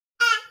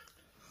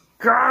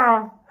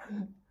嘎！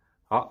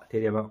好，铁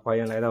铁们，欢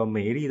迎来到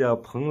美丽的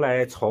蓬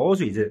莱潮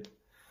水镇。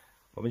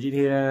我们今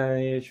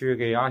天去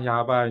给阿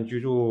霞办居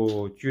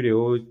留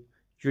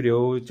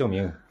证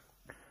明，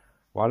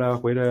完了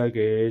回来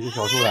给这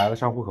小兔崽子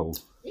上户口。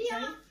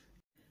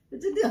这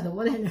嘚瑟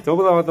我在这。走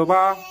不走？走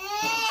吧。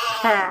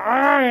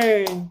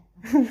哎，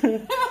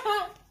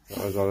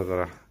走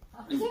了。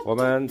我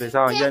们得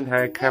上烟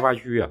台开发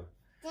区啊，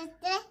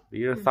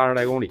离着30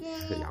来公里。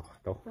这家伙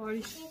都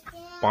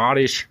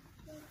80。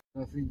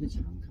那是一个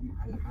墙，他妈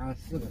拉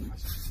4个大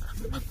墙，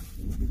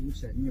有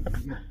钱你不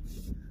要。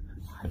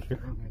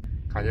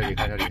看这里，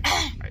哎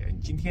呀，你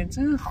今天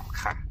真好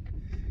看，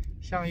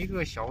像一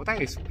个小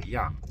袋鼠一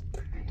样。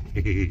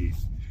嘿嘿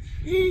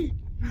嘿。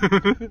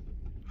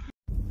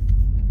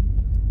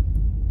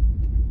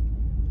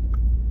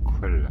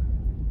困了，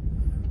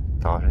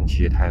早晨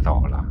起太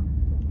早了，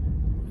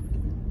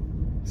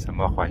什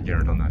么环境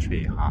都能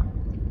睡哈。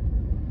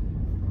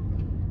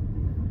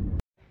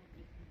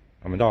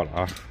我们到了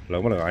啊，冷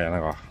不冷啊，杨大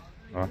哥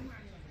啊？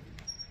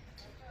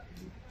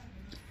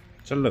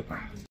真冷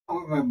啊！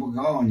我不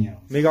告诉你了，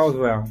没告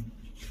诉我呀。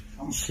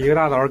起个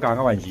大早赶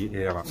个晚集，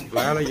知道吧？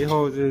来了以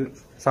后这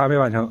啥也没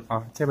完成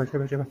啊！这边。说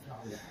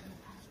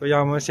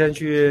让我们先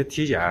去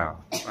体检啊！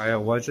哎呀，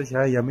我之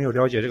前也没有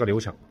了解这个流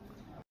程。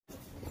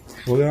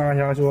我跟阿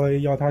霞说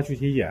要她去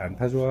体检，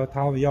她说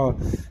他们要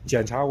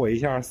检查我一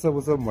下是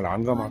不是母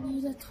狼哥吗？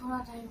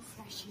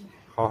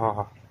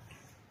好，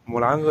母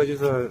狼哥就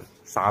是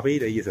傻杯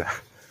的意思。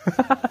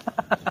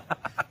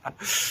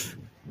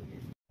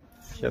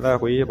现在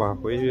回去吧，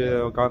回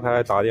去刚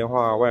才打电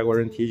话外国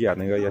人体检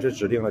那个也是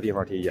指定的地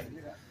方体检，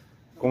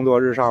工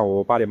作日上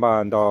午8点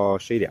半到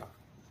11点，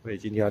所以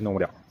今天弄不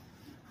了。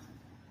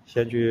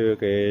先去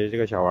给这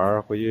个小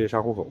娃回去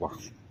上户口吧，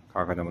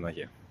看看能不能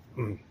行。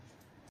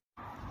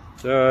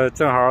这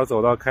正好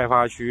走到开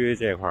发区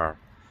这块儿，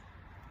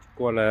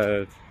过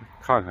来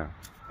看看，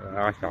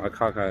想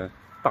看看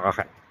大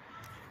海。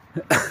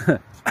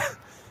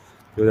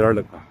有点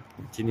冷啊，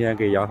今天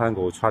给洋三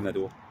狗穿的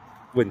多，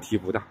问题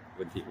不大。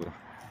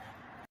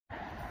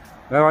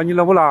来吧，你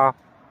冷不冷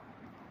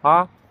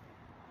啊？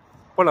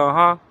不冷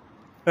哈。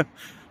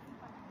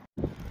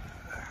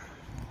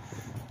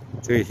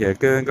这一天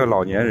跟个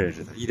老年人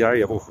似的，一点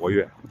也不活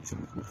跃。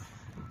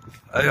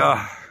哎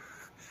呀，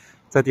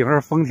在顶上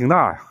风挺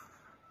大呀。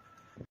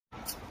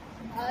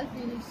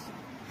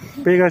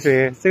背个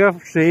水，这个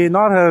水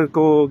not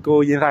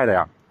go inside 的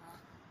呀。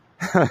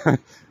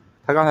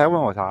他刚才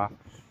问我啥？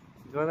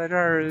你说在这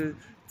儿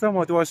这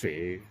么多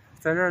水，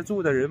在这儿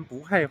住的人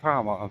不害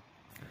怕吗？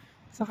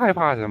这害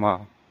怕什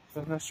么？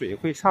说那水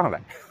会上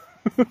来。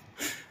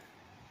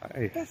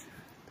哎，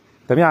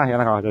怎么样，杨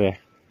大哥，这里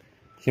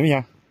行不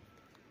行？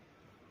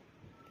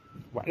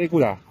玩这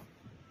good，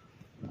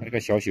来个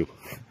小手。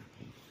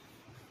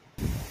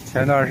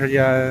前段时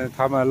间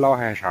他们捞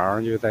海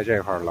肠就在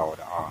这块捞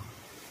的啊，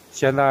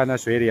现在那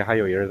水里还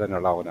有人在那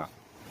捞呢。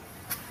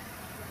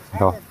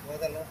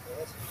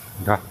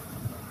你看，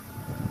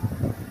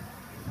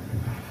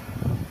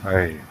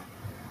哎，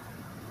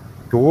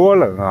多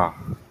冷啊！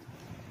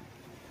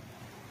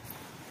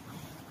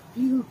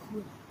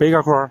背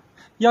个裤，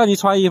让你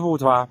穿衣服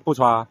不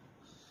穿，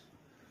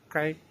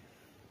该。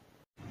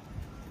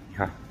你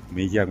看，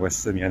没见过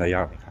世面的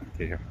样子，看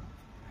这是。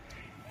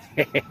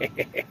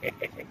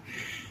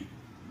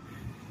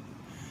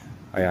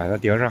哎呀，那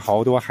顶上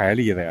好多海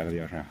蛎子呀，这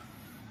顶上。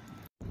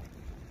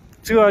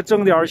这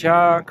挣点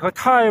钱可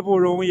太不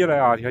容易了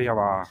呀，铁铁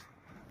们！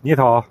你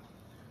瞅，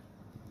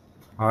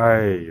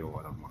哎呦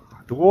我的妈，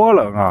多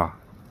冷啊！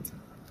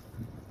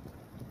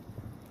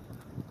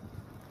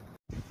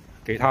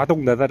给他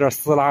冻得在这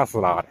撕拉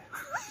的，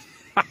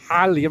哈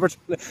哈，里边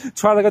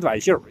穿了个短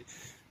袖，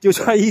就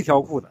穿一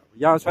条裤子，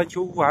让穿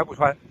秋裤还不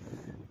穿，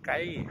该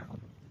呀！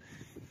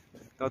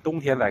到冬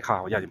天再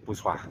看，我让你不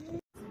穿。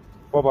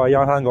我把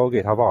洋三狗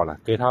给他抱了，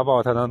给他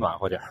抱他能暖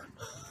和点。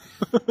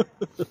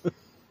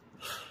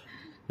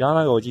洋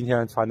三狗今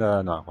天穿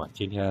的暖和，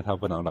今天它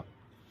不能冷。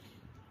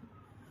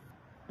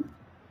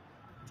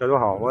这多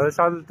好！我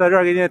上次在这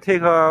儿给你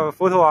take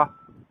photo 啊。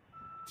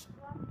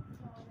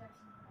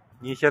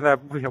你现在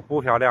不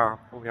漂亮啊。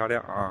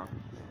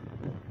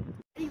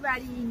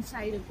Everybody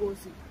inside the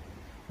gossip.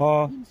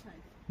 啊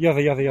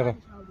 ，yes。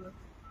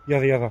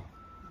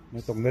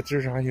那懂得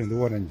知识还挺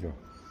多的，你说。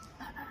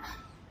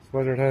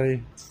说是他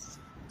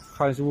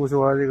看书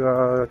说这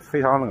个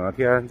非常冷的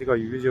天，这个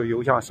鱼就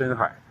游向深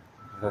海，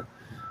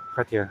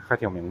还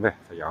挺明白，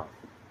这家伙。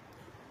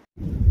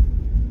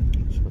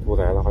小兔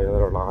崽子好像有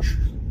点拉屎，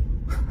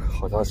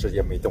好长时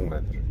间没动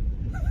了，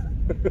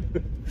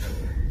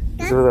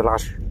你是不是在拉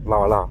屎？拉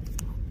完了？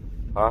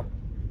啊？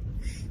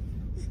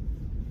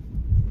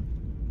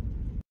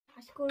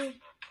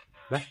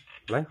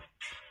来，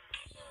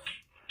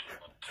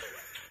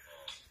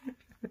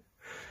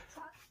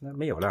那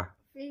没有了，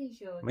你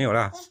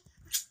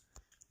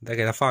再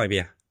给它放一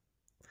遍。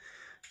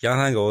洋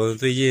三狗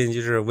最近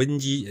就是闻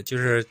鸡，就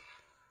是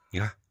你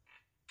看，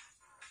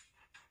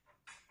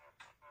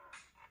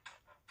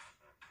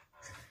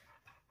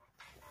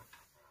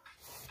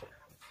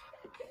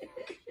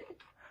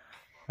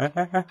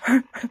打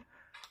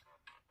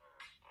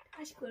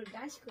起壳了，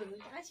打起壳了，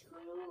打起壳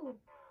了！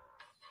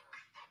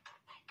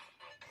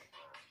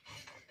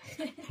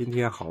今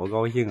天好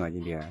高兴啊！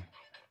今天。